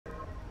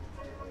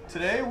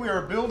Today we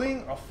are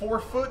building a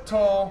 4-foot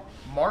tall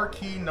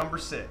Marquee number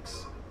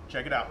 6.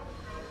 Check it out.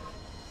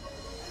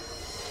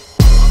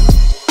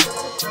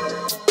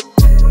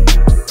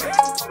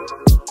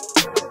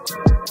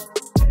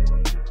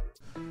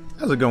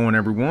 How's it going,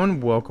 everyone?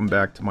 Welcome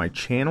back to my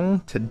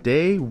channel.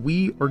 Today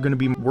we are going to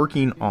be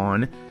working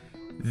on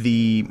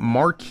the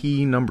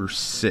Marquee number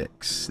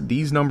 6.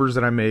 These numbers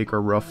that I make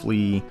are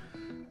roughly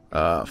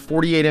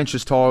 48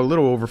 inches tall, a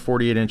little over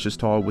 48 inches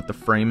tall with the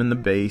frame and the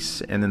base,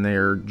 and then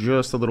they're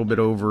just a little bit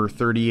over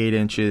 38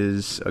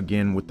 inches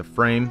again with the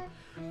frame.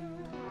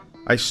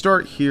 I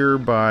start here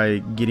by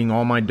getting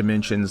all my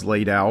dimensions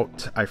laid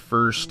out. I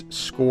first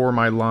score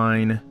my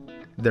line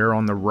there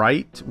on the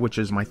right, which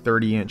is my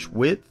 30-inch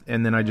width,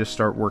 and then I just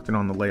start working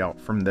on the layout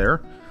from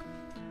there.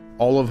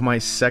 All of my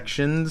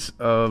sections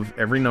of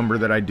every number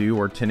that I do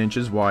are 10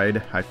 inches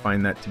wide. I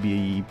find that to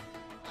be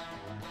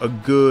a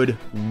good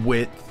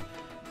width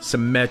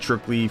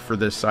symmetrically for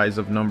this size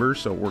of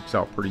numbers, so it works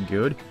out pretty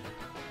good.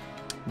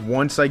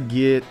 Once I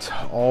get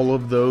all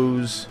of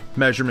those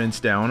measurements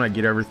down, I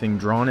get everything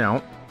drawn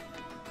out,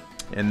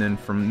 and then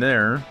from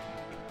there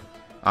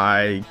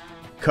I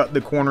cut the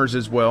corners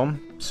as well.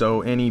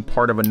 So any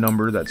part of a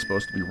number that's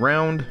supposed to be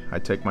round, I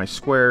take my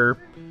square,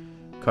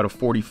 cut a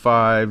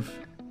 45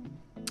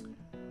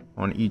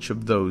 on each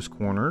of those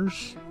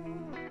corners.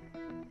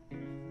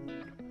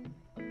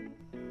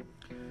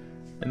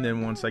 And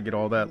then once I get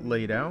all that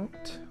laid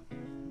out,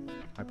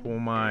 I pull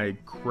my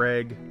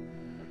Craig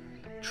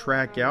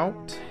track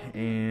out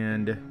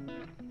and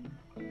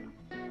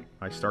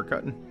I start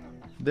cutting.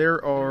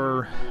 There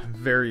are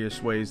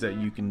various ways that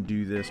you can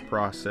do this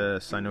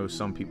process. I know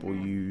some people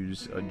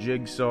use a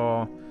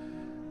jigsaw.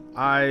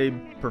 I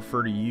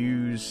prefer to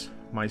use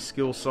my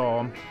skill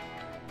saw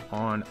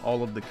on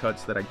all of the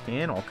cuts that I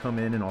can. I'll come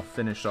in and I'll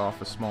finish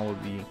off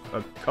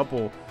a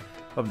couple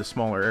of the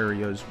smaller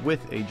areas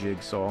with a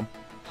jigsaw.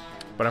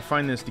 But I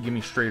find this to give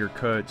me straighter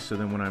cuts, so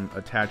then when I'm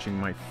attaching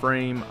my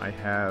frame, I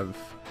have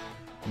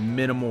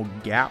minimal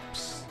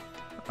gaps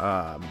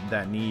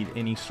that need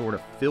any sort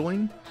of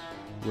filling,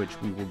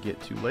 which we will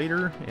get to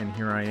later. And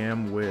here I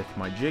am with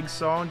my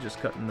jigsaw, just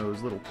cutting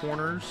those little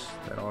corners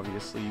that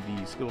obviously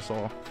the skill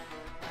saw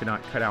could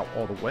not cut out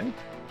all the way.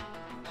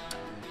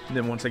 And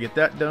then once I get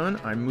that done,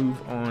 I move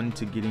on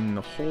to getting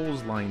the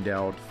holes lined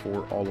out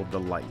for all of the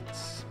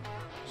lights.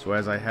 So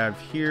as I have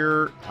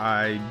here,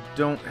 I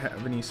don't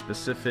have any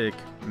specific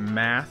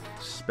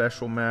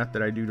special math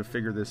that I do to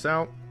figure this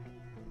out.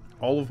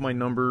 All of my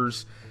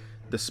numbers,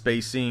 the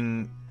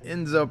spacing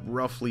ends up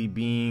roughly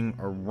being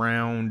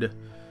around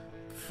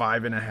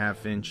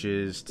 5.5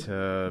 inches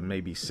to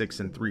maybe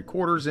 6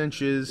 3/4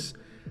 inches.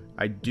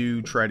 I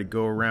do try to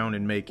go around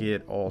and make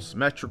it all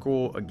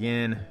symmetrical.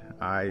 Again,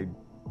 I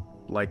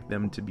like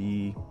them to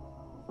be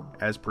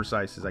as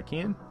precise as I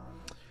can.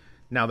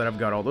 Now that I've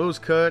got all those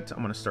cut,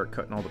 I'm going to start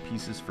cutting all the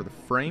pieces for the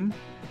frame.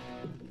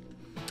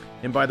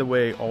 And by the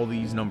way, all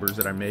these numbers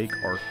that I make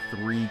are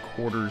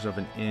 3/4 of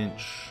an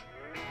inch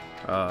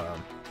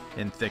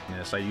in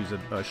thickness. I use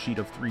a sheet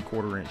of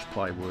 3/4 inch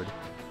plywood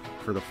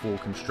for the full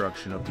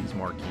construction of these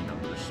Marquee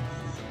numbers.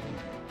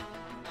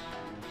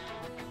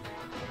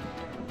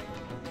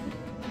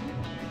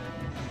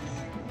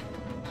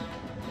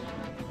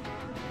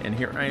 And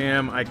here I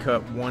am, I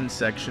cut one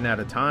section at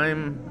a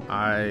time.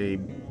 I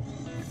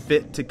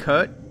fit to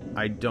cut.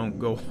 I don't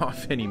go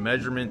off any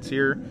measurements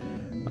here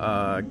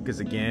because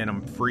again,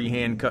 I'm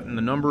freehand cutting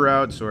the number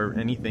out, so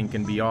anything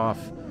can be off.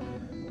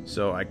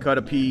 So I cut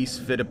a piece,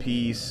 fit a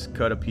piece,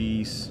 cut a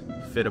piece,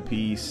 fit a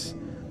piece,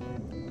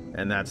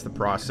 and that's the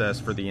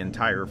process for the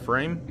entire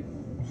frame.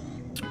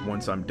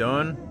 Once I'm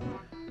done,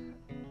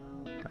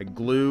 I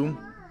glue.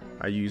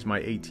 I use my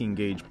 18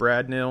 gauge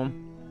brad nail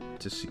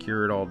to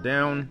secure it all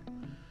down.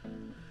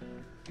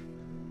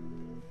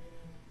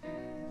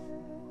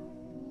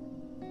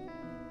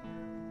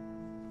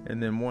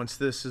 And then once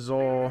this is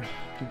all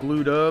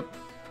glued up,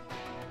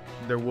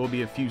 there will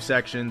be a few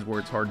sections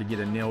where it's hard to get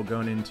a nail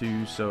gun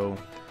into, so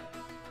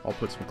I'll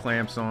put some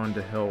clamps on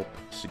to help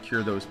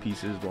secure those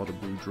pieces while the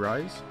glue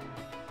dries.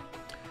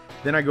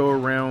 Then I go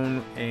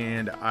around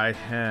and I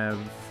have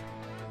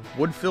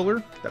wood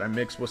filler that I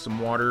mix with some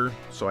water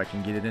so I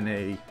can get it in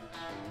a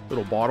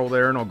little bottle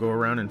there, and I'll go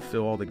around and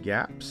fill all the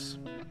gaps.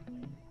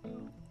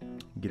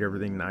 Get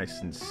everything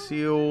nice and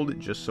sealed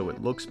just so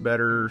it looks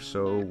better,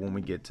 so when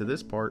we get to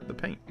this part, the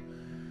paint.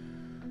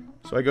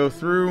 So I go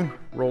through,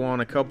 roll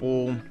on a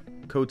couple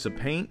coats of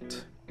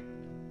paint,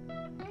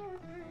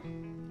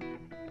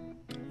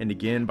 and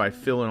again, by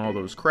filling all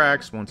those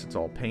cracks, once it's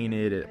all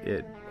painted,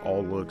 it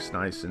all looks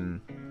nice and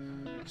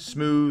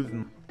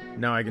smooth.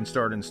 Now I can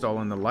start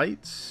installing the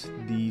lights.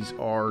 These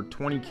are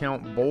 20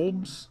 count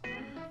bulbs.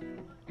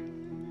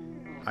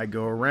 I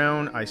go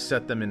around, I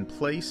set them in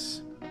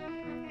place,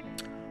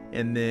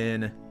 and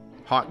then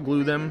hot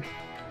glue them.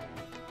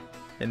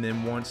 And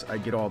then once I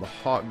get all the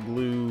hot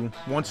glue,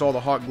 once all the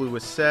hot glue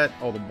is set,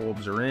 all the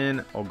bulbs are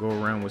in, I'll go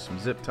around with some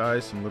zip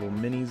ties, some little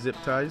mini zip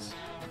ties.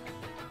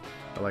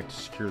 I like to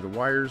secure the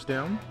wires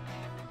down.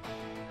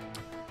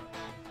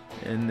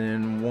 And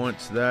then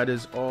once that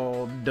is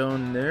all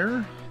done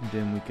there,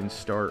 then we can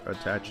start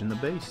attaching the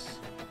base.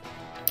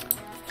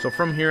 So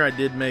from here I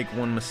did make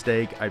one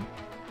mistake. I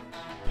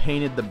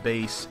painted the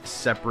base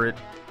separate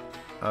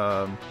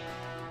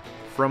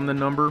from the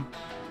number,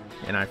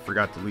 and I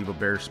forgot to leave a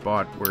bare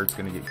spot where it's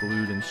going to get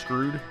glued and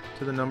screwed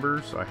to the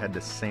number, so I had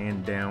to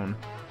sand down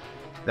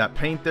that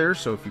paint there.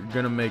 So if you're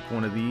going to make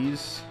one of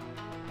these,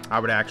 I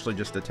would actually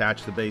just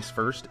attach the base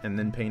first and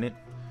then paint it.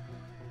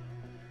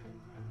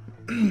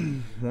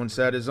 Once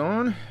that is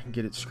on,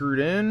 get it screwed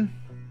in.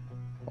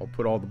 I'll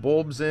put all the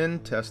bulbs in,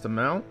 test them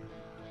out,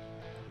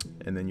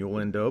 and then you'll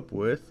end up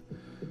with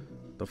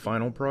the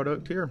final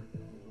product here.